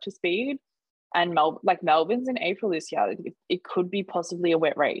car up to speed, And Melbourne's in April this year. It could be possibly a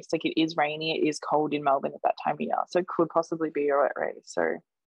wet race. Like, it is rainy, it is cold in Melbourne at that time of year, so it could possibly be a wet race. So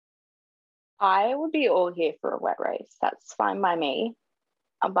I would be all here for a wet race. That's fine by me.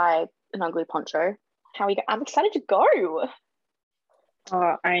 I'll buy an ugly poncho. I'm excited to go.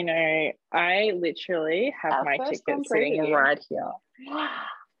 oh, I know. I literally have Our my first ticket Grand sitting Prix. right here.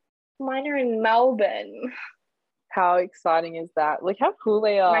 Mine are in Melbourne. How exciting is that? Look how cool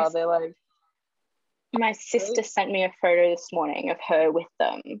they are. They're like, my sister sent me a photo this morning of her with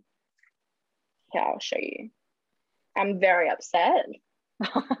them. Yeah, I'll show you. I'm very upset.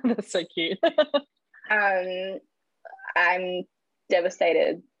 that's so cute. I'm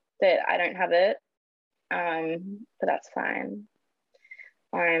devastated that I don't have it. But that's fine.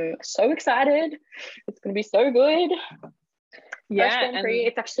 I'm so excited. It's gonna be so good. Yeah, first Grand Prix.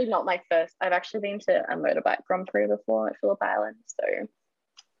 It's actually not my first. I've actually been to a motorbike Grand Prix before at Phillip Island, so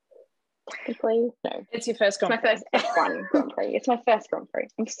technically, no. It's your first Grand Prix. It's my first F1 Grand Prix. It's my first Grand Prix.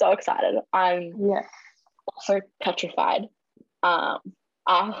 I'm so excited. I'm also petrified. What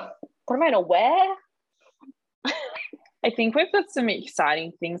am I gonna wear? I think we've got some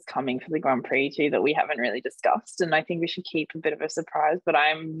exciting things coming for the Grand Prix too that we haven't really discussed, and I think we should keep a bit of a surprise, but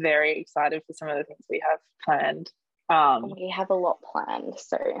I'm very excited for some of the things we have planned. We have a lot planned,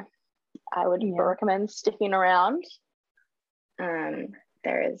 so I would recommend sticking around.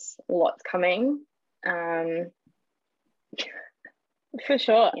 There is lots coming. For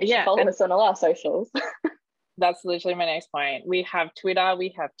sure. Yeah. Follow us on all our socials. That's literally my next point. We have Twitter,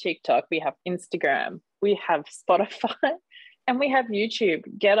 we have TikTok, we have Instagram, we have Spotify, and we have YouTube.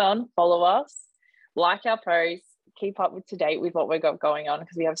 Get on, follow us, like our posts, keep up to date with what we've got going on,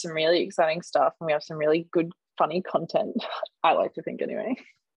 because we have some really exciting stuff and we have some really good, funny content. I like to think anyway.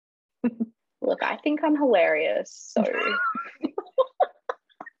 Look, I think I'm hilarious. So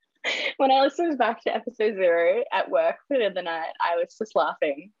when I listened back to episode 0 at work for the other night, I was just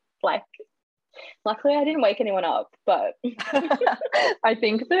laughing. Like, luckily I didn't wake anyone up, but I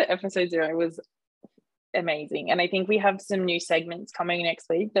think the episode 0 was amazing, and I think we have some new segments coming next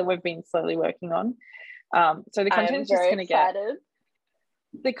week that we've been slowly working on. So the content's just going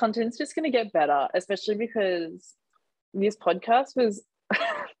to get better, especially because this podcast was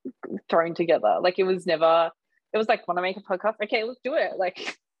thrown together. Like, it was like, want to make a podcast? Okay, let's do it.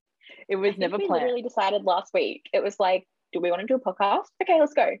 Like, it was never planned. We literally decided last week. It was like, do we want to do a podcast? Okay,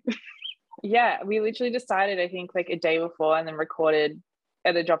 let's go. Yeah, we literally decided, I think, like a day before, and then recorded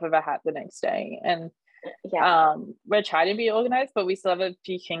at the drop of a hat the next day. And we're trying to be organized, but we still have a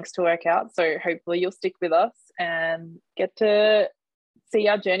few kinks to work out. So hopefully you'll stick with us and get to see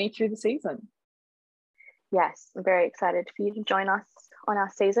our journey through the season. Yes, I'm very excited for you to join us on our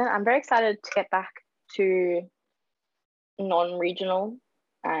season. I'm very excited to get back to non-regional.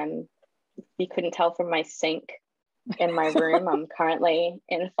 You couldn't tell from my sink in my room. I'm currently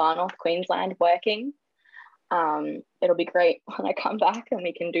in far north Queensland working. It'll be great when I come back and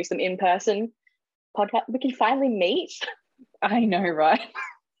we can do some in-person podcast. We can finally meet. I know, right?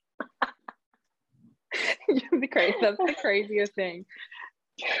 That's the craziest thing.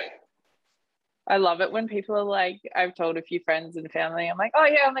 I love it when people are like, I've told a few friends and family, I'm like, oh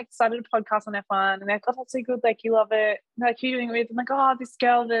yeah, I'm like started a podcast on F1, and they're like, oh, that's so good, like you love it, like who are you doing it with? I'm like, oh, this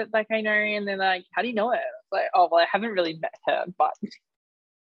girl that like I know, and they're like, how do you know it? I was like, oh well, I haven't really met her, but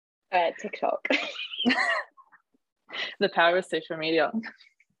TikTok. The power of social media.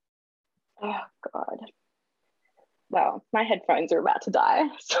 Oh god. Well, my headphones are about to die.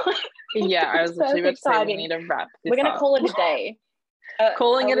 So yeah, I was literally about to say we need to wrap this We're gonna up. call it a day. Are we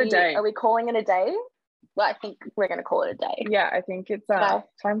calling it a day? Well, I think we're gonna call it a day. Yeah, I think it's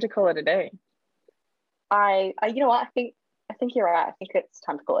time to call it a day. I you know what? I think you're right. I think it's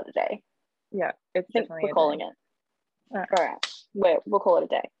time to call it a day. Yeah, it's definitely we're calling it. All right. We'll call it a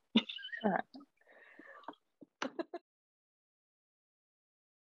day. All right.